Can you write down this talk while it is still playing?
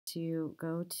to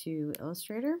go to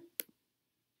Illustrator,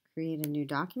 create a new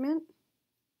document.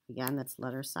 Again, that's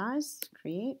letter size,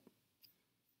 create.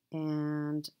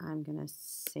 And I'm going to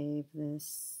save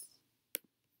this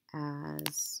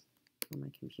as, on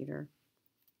my computer,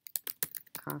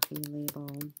 coffee label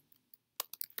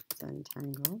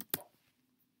zentangle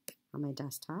on my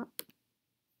desktop.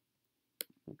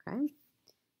 Okay,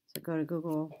 so go to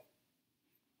Google,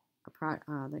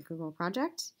 the Google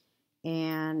project,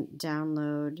 and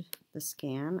download the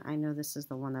scan. I know this is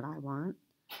the one that I want.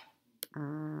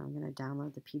 I'm going to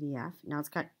download the PDF. Now it's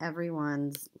got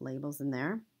everyone's labels in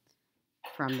there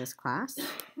from this class.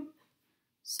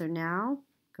 So now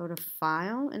go to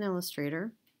File in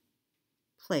Illustrator,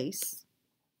 Place.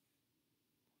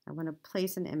 I want to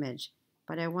place an image,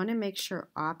 but I want to make sure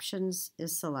Options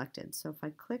is selected. So if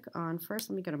I click on, first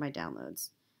let me go to my downloads.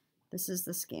 This is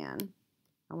the scan.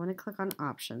 I want to click on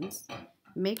Options.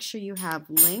 Make sure you have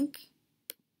Link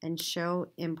and Show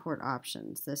Import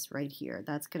Options, this right here.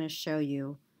 That's going to show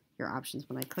you your options.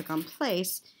 When I click on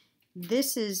Place,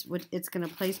 this is what it's going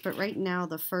to place, but right now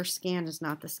the first scan is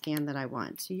not the scan that I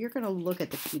want. So you're going to look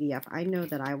at the PDF. I know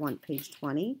that I want page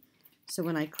 20. So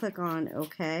when I click on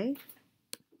OK,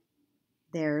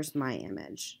 there's my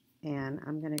image. And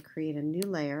I'm going to create a new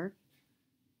layer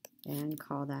and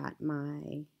call that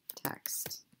my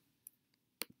text.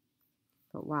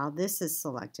 But while this is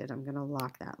selected, I'm going to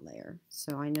lock that layer.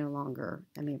 So I no longer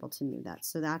am able to move that.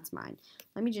 So that's mine.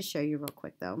 Let me just show you real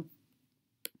quick though.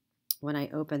 When I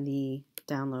open the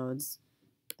downloads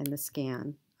and the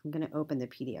scan, I'm going to open the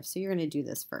PDF. So you're going to do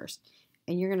this first.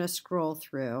 And you're going to scroll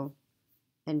through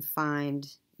and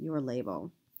find your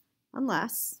label.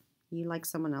 Unless you like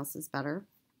someone else's better,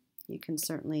 you can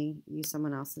certainly use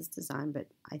someone else's design, but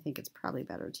I think it's probably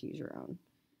better to use your own.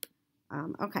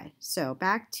 Okay, so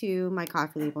back to my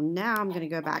coffee label. Now I'm going to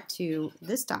go back to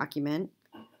this document.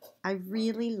 I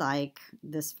really like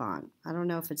this font. I don't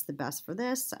know if it's the best for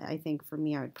this. I think for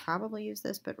me I would probably use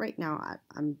this, but right now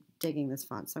I'm digging this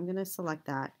font. So I'm going to select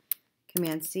that.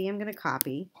 Command C, I'm going to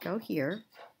copy. Go here.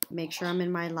 Make sure I'm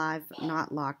in my live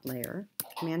not locked layer.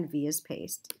 Command V is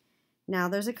paste. Now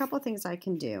there's a couple things I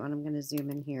can do, and I'm going to zoom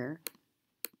in here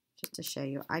just to show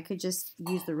you. I could just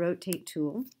use the rotate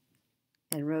tool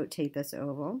and rotate this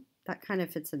oval. That kind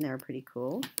of fits in there pretty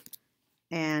cool.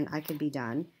 And I could be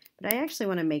done. But I actually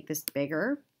want to make this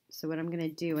bigger. So what I'm going to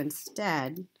do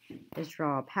instead is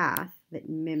draw a path that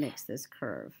mimics this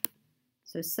curve.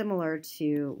 So similar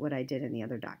to what I did in the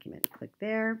other document. Click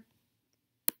there,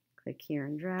 click here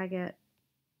and drag it.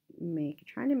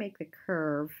 Trying to make the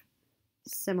curve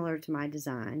similar to my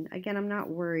design. Again, I'm not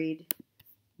worried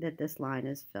that this line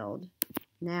is filled.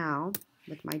 Now,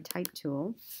 with my type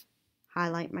tool,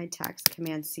 highlight my text.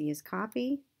 Command C is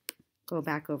copy. Go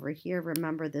back over here.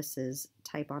 Remember, this is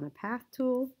type on a path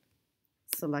tool.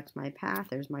 Select my path.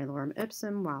 There's my lorem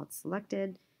ipsum while it's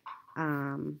selected.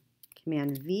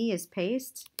 Command V is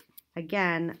paste.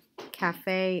 Again,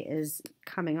 cafe is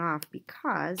coming off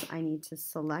because I need to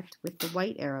select with the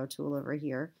white arrow tool over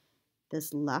here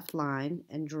this left line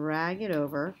and drag it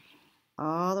over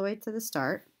all the way to the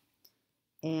start.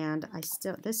 And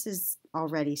this is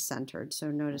already centered, so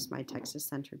notice my text is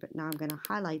centered, but now I'm going to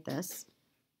highlight this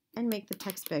and make the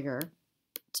text bigger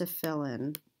to fill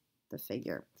in the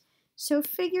figure. So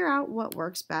figure out what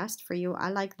works best for you. I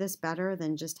like this better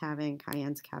than just having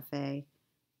Cayenne's Cafe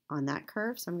on that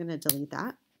curve, so I'm going to delete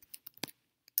that.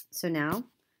 So now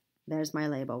there's my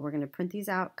label. We're going to print these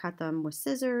out, cut them with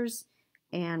scissors,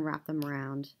 and wrap them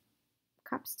around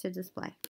cups to display.